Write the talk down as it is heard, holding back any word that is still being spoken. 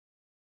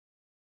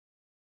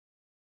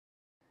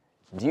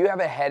Do you have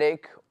a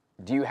headache?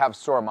 Do you have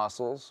sore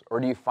muscles? Or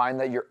do you find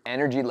that your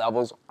energy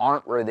levels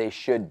aren't where they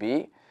should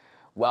be?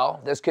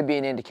 Well, this could be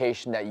an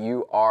indication that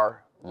you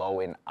are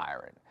low in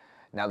iron.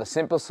 Now, the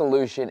simple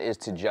solution is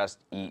to just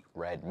eat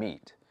red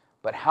meat.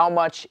 But how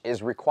much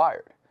is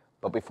required?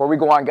 But before we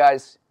go on,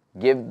 guys,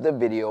 give the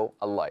video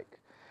a like.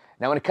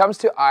 Now, when it comes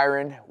to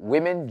iron,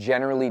 women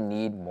generally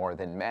need more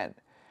than men.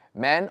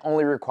 Men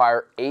only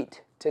require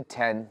 8 to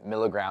 10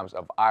 milligrams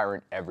of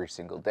iron every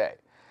single day.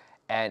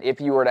 And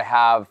if you were to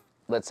have,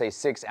 let's say,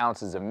 6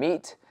 ounces of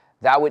meat,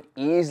 that would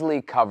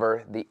easily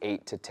cover the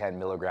 8 to 10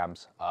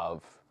 milligrams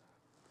of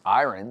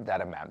iron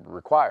that a man would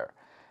require.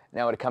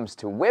 Now, when it comes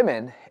to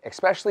women,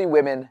 especially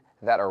women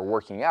that are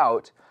working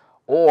out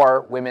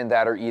or women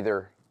that are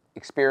either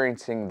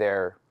experiencing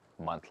their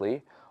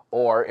monthly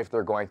or if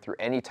they're going through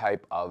any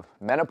type of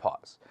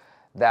menopause,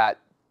 that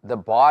the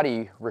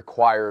body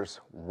requires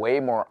way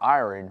more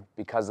iron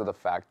because of the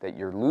fact that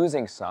you're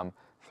losing some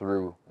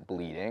through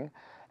bleeding.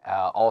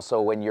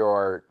 Also, when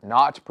you're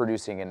not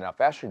producing enough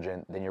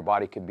estrogen, then your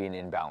body could be in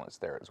imbalance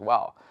there as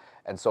well.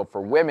 And so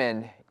for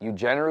women, you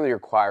generally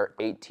require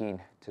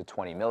 18 to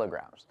 20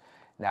 milligrams.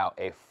 Now,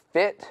 a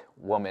fit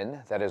woman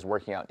that is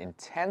working out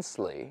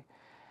intensely,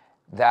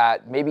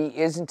 that maybe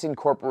isn't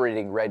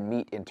incorporating red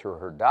meat into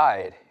her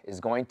diet,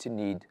 is going to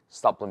need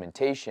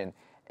supplementation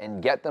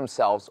and get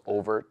themselves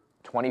over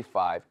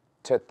 25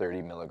 to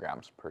 30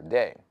 milligrams per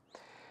day.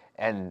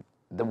 And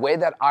the way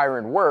that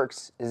iron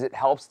works is it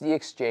helps the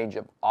exchange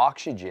of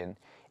oxygen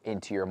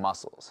into your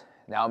muscles.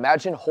 Now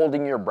imagine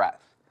holding your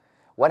breath.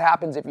 What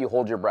happens if you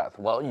hold your breath?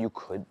 Well, you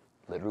could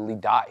literally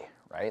die,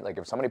 right? Like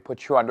if somebody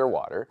put you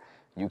underwater,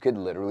 you could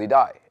literally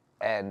die.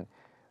 And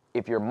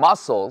if your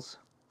muscles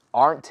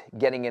aren't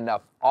getting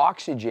enough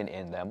oxygen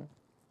in them,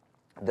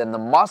 then the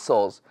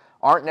muscles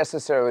aren't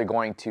necessarily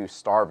going to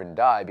starve and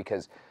die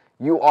because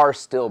you are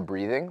still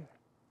breathing.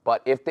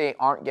 But if they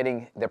aren't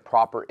getting the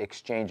proper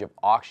exchange of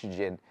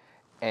oxygen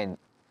and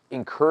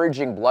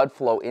encouraging blood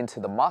flow into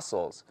the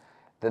muscles,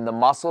 then the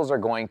muscles are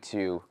going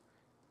to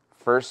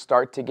first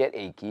start to get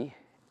achy.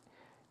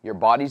 Your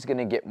body's going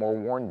to get more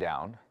worn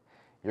down.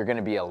 You're going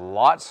to be a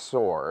lot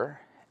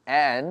sore.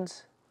 And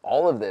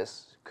all of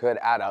this could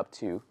add up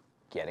to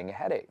getting a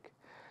headache.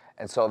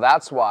 And so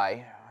that's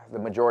why the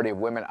majority of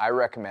women, I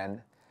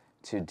recommend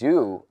to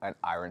do an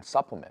iron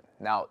supplement.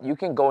 Now, you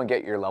can go and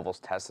get your levels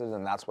tested,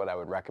 and that's what I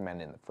would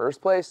recommend in the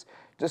first place.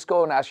 Just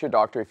go and ask your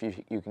doctor if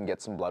you can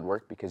get some blood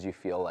work because you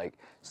feel like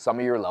some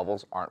of your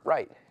levels aren't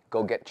right.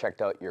 Go get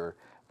checked out your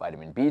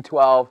vitamin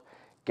B12,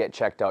 get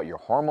checked out your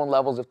hormone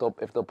levels if they'll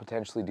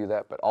potentially do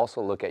that, but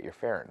also look at your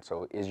ferrin.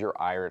 So is your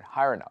iron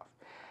high enough?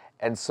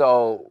 And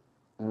so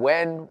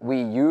when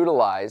we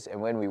utilize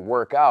and when we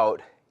work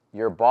out,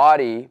 your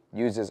body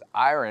uses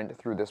iron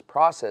through this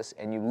process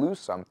and you lose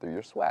some through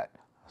your sweat.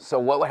 So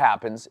what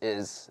happens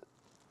is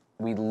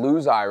we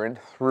lose iron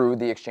through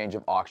the exchange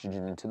of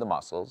oxygen into the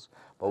muscles,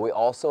 but we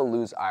also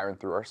lose iron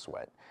through our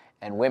sweat.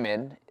 And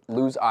women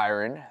lose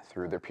iron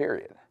through their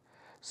period.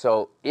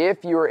 So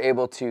if you were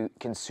able to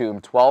consume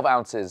 12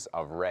 ounces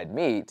of red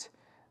meat,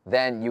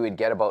 then you would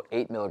get about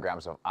 8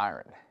 milligrams of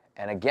iron.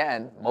 And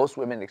again, most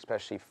women,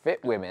 especially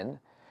fit women,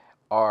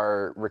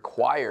 are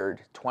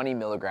required 20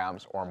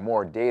 milligrams or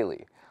more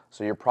daily.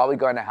 So you're probably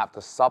going to have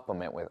to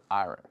supplement with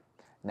iron.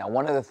 Now,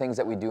 one of the things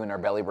that we do in our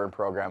Belly Burn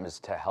program is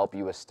to help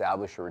you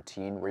establish a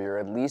routine where you're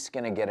at least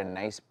going to get a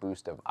nice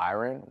boost of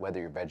iron, whether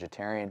you're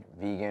vegetarian,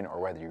 vegan,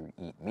 or whether you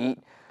eat meat.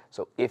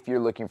 So if you're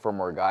looking for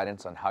more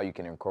guidance on how you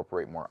can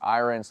incorporate more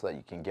iron so that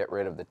you can get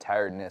rid of the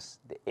tiredness,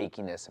 the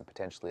achiness, and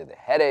potentially the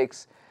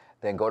headaches,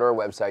 then go to our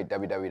website,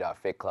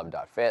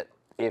 www.fitclub.fit.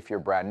 If you're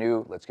brand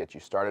new, let's get you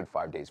started,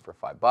 5 days for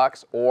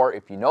 $5. Or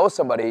if you know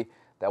somebody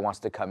that wants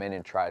to come in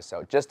and try us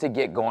out just to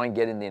get going,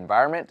 get in the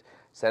environment,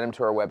 send them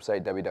to our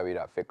website,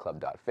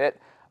 www.fitclub.fit.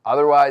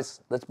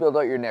 Otherwise, let's build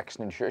out your next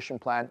nutrition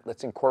plan.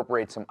 Let's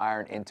incorporate some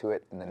iron into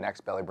it in the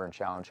next Belly Burn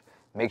Challenge.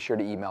 Make sure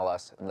to email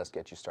us and let's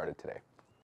get you started today.